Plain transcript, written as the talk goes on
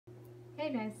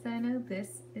Hey guys, so I know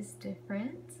this is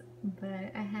different,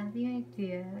 but I had the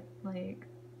idea, like,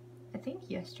 I think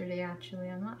yesterday actually,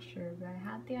 I'm not sure, but I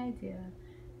had the idea,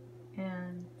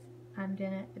 and I'm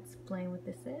gonna explain what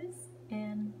this is,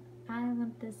 and I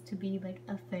want this to be like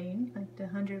a thing, like the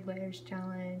 100 layers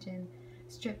challenge and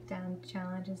strip down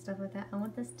challenge and stuff like that. I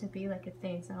want this to be like a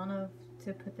thing, so I don't know if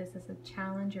to put this as a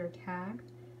challenge or a tag,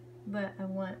 but I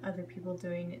want other people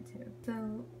doing it too.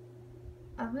 So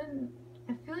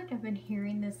I feel like I've been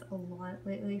hearing this a lot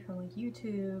lately from like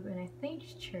YouTube and I think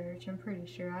church, I'm pretty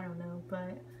sure, I don't know,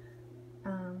 but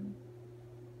um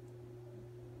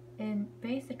and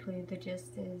basically the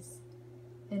gist is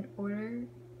in order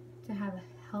to have a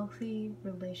healthy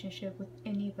relationship with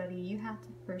anybody, you have to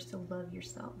first love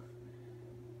yourself.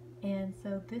 And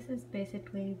so this is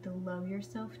basically the love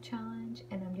yourself challenge,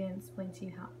 and I'm going to explain to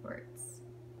you how it works.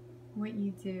 What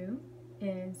you do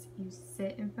is you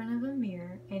sit in front of a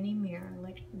mirror, any mirror,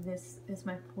 like this is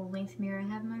my full-length mirror I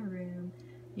have in my room.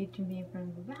 You can be in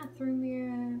front of a bathroom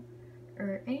mirror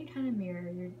or any kind of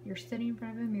mirror. You're sitting in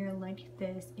front of a mirror like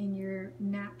this in your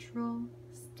natural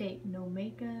state, no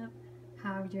makeup,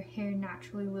 how your hair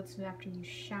naturally looks after you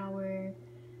shower,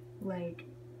 like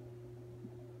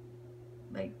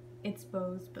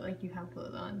exposed, but like you have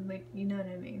clothes on, like, you know what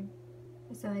I mean.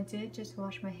 So I did just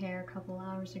wash my hair a couple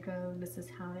hours ago. This is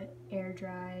how it air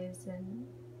dries, and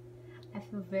I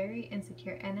feel very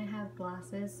insecure, and I have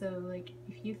glasses, so like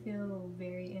if you feel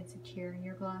very insecure in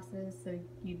your glasses, so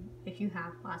if you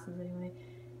have glasses anyway,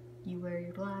 you wear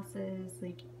your glasses,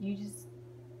 like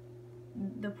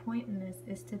the point in this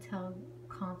is to tell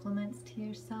compliments to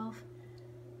yourself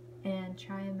and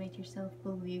try and make yourself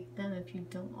believe them if you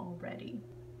don't already.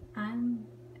 I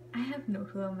have no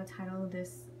clue on the title of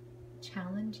this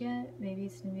challenge yet. Maybe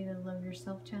it's gonna be the Love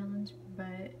Yourself challenge,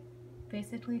 but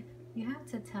basically you have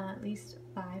to tell at least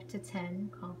 5 to 10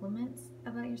 compliments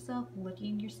about yourself,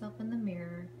 looking yourself in the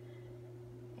mirror,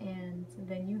 and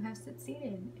then you have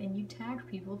succeeded, and you tag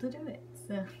people to do it.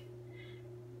 So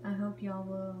I hope y'all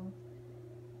will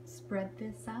spread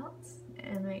this out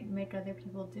and make other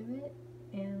people do it,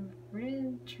 and we're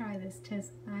gonna try this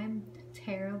because I'm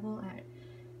terrible at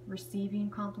receiving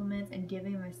compliments and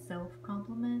giving myself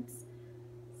compliments.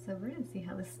 So we're gonna see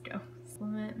how this goes.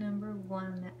 Compliment number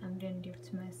 1 that I'm gonna give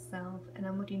to myself, and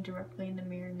I'm looking directly in the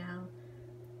mirror now.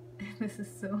 This is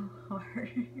so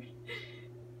hard.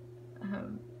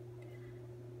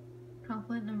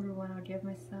 Compliment number 1 I'll give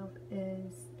myself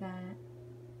is that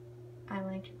I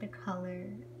like the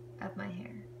color of my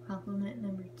hair. Compliment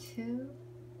number 2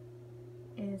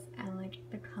 is I like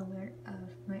the color of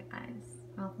my eyes.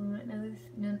 Compliment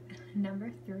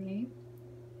number 3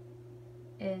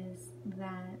 is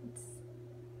that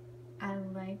I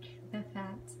like the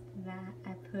fact that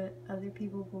I put other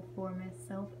people before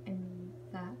myself, and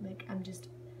that like I'm just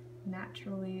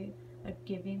naturally a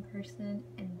giving person,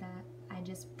 and that I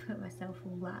just put myself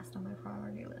last on my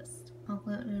priority list.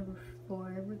 Compliment number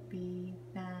 4 would be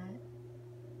that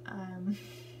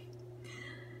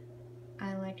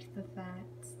I liked the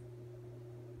fact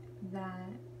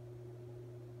that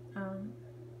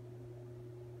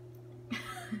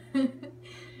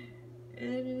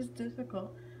it is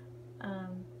difficult.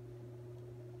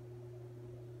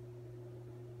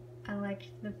 I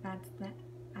like the fact that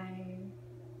I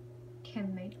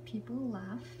can make people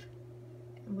laugh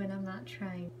when I'm not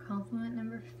trying. Compliment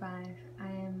number 5, I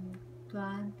am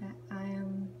glad that I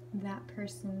am that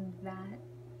person that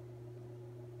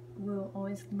will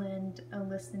always lend a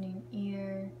listening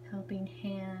ear, helping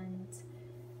hand,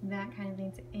 that kind of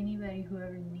thing to anybody who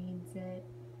ever needs it,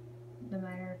 no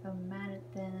matter if I'm mad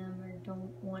at them or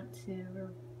don't want to,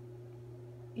 or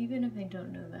even if I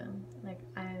don't know them. Like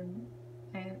I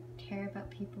care about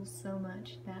people so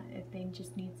much that if they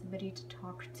just need somebody to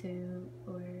talk to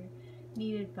or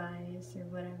need advice or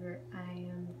whatever, I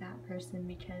am that person,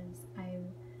 because I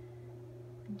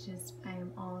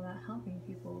am all about helping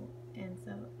people, and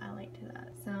so I like to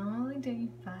that. So I'm only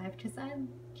doing 5 because I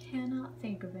cannot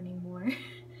think of any more.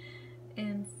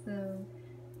 And so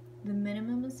the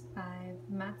minimum is 5.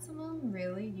 Maximum,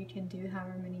 really, you can do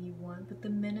however many you want, but the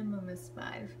minimum is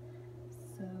 5.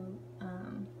 So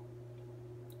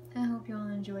I hope you all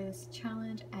enjoy this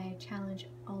challenge. I challenge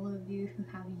all of you who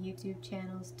have YouTube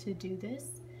channels to do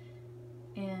this,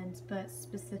 but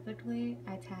specifically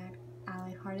I tag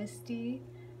Ali Hardesty,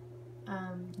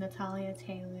 Natalia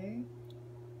Taylor,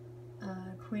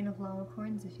 Queen of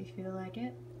Longhorns if you feel like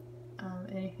it,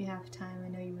 and if you have time. I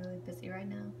know you're really busy right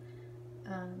now.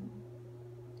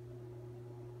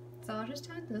 So I'll just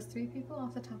tag those 3 people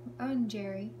off the top. Oh, and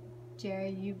Jerry,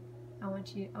 I want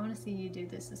to see you do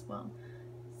this as well.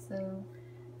 So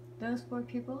those 4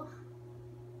 people,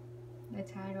 I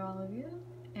tag all of you,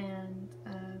 and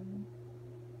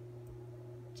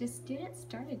just get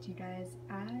started, you guys.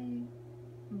 I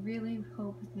really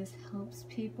hope this helps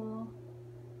people.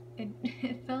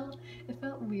 It felt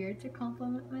weird to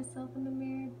compliment myself in the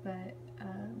mirror, but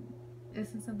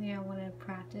this is something I want to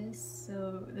practice.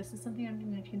 So this is something I'm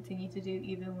going to continue to do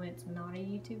even when it's not a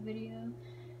YouTube video.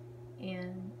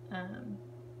 And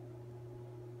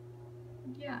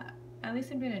yeah, at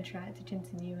least I'm going to try to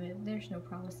continue it. There's no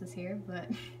promises here, but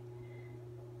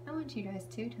I want you guys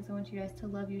to, because I want you guys to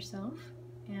love yourself,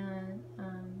 and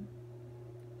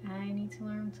I need to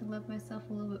learn to love myself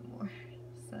a little bit more.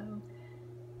 So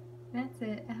that's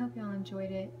it. I hope y'all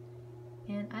enjoyed it,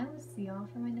 and I will see y'all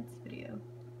for my next video.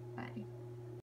 Bye.